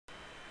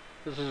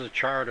This is a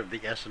chart of the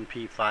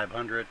SP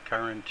 500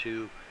 current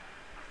to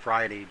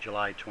Friday,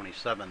 July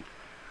 27th.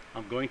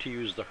 I'm going to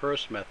use the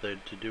Hurst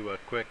method to do a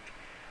quick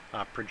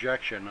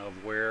projection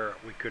of where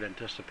we could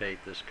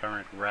anticipate this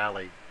current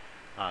rally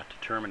to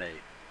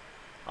terminate.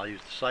 I'll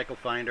use the cycle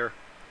finder,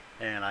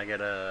 and I get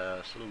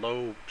a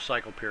low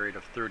cycle period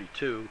of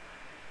 32.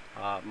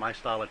 My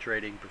style of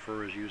trading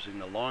prefers using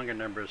the longer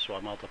numbers, so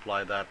I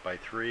multiply that by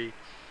 3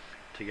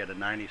 to get a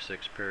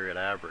 96 period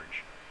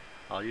average.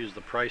 I'll use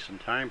the price and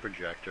time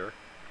projector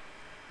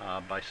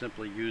by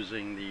simply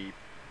using the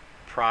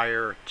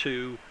prior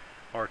two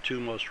or two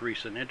most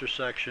recent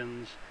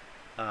intersections,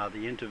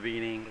 the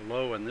intervening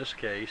low in this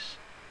case,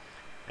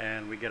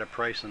 and we get a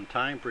price and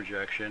time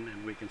projection,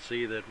 and we can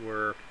see that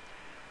we're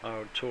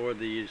toward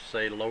the,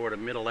 say, lower to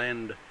middle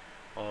end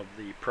of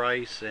the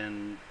price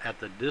and at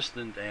the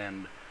distant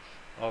end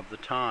of the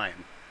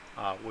time,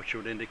 which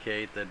would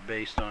indicate that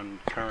based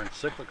on current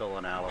cyclical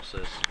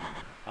analysis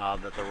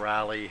that the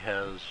rally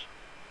has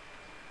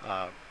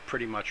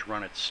pretty much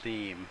run its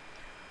steam.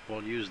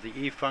 We'll use the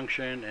E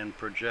function and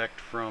project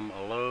from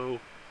a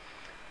low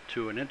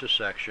to an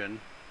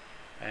intersection,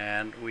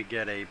 and we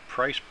get a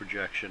price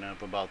projection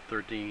of about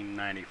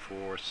 1394.67,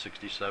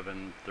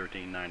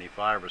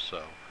 1395 or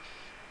so,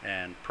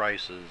 and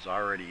price is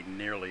already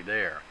nearly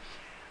there.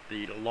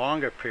 The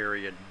longer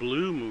period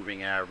blue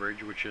moving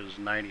average, which is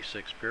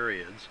 96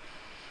 periods,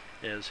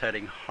 is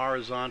heading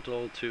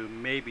horizontal to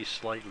maybe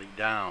slightly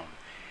down.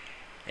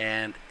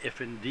 And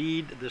if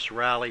indeed this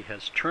rally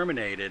has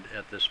terminated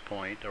at this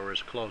point, or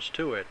is close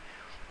to it,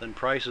 then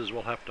prices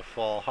will have to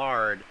fall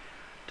hard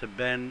to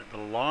bend the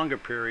longer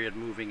period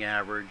moving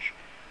average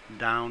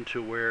down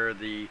to where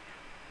the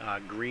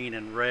green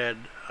and red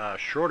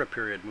shorter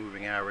period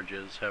moving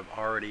averages have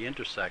already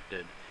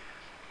intersected.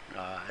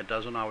 It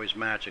doesn't always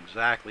match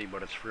exactly,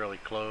 but it's fairly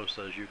close,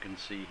 as you can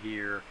see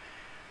here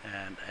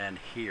and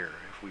here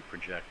if we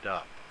project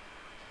up.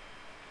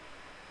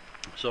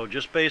 So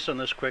just based on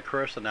this quick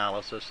Hurst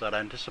analysis, I'd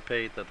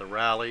anticipate that the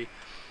rally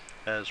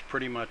has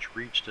pretty much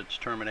reached its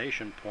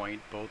termination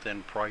point, both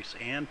in price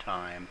and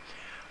time.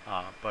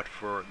 But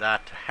for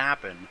that to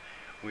happen,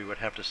 we would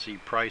have to see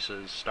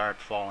prices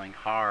start falling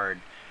hard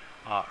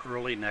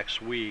early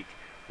next week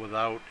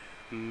without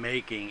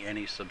making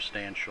any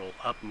substantial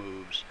up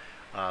moves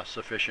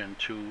sufficient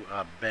to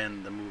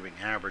bend the moving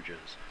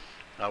averages.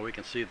 We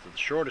can see that the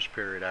shortest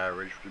period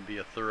average would be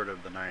a third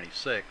of the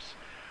 96,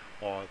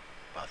 or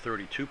a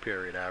 32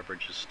 period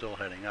average is still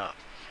heading up.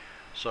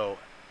 So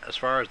as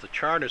far as the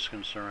chart is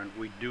concerned,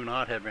 we do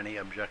not have any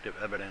objective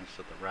evidence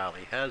that the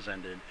rally has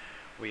ended.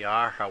 We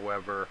are,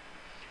 however,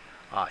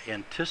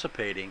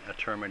 anticipating a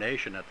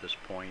termination at this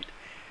point,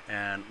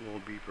 and will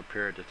be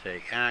prepared to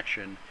take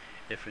action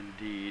if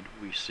indeed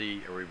we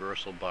see a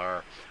reversal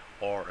bar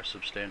or a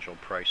substantial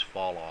price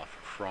fall off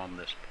from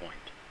this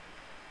point.